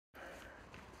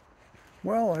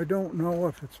Well, I don't know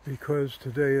if it's because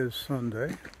today is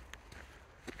Sunday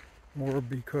or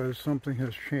because something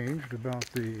has changed about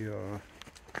the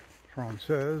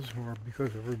Francaise or because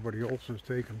everybody else has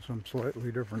taken some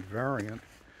slightly different variant.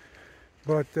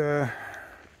 But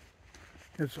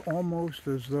it's almost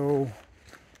as though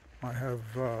I have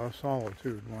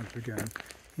solitude once again,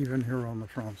 even here on the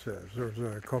Francaise. There's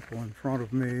a couple in front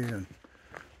of me, and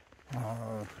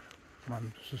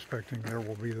I'm suspecting there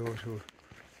will be those who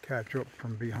catch up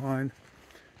from behind.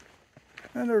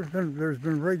 And there's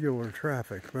been regular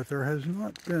traffic, but there has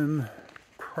not been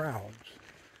crowds.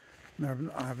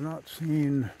 I've not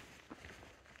seen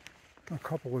a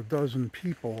couple of dozen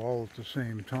people all at the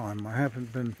same time. I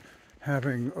haven't been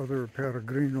having other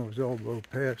peregrinos elbow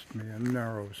past me in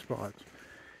narrow spots.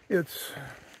 It's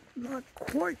not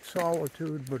quite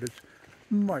solitude, but it's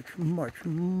much, much,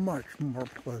 much more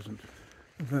pleasant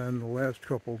than the last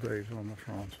couple of days on the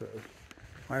Francaise.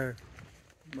 I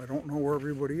don't know where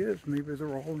everybody is. Maybe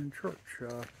they're all in church.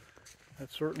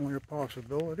 That's certainly a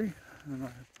possibility, and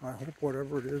I hope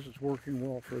whatever it is working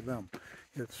well for them.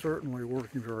 It's certainly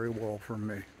working very well for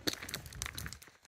me.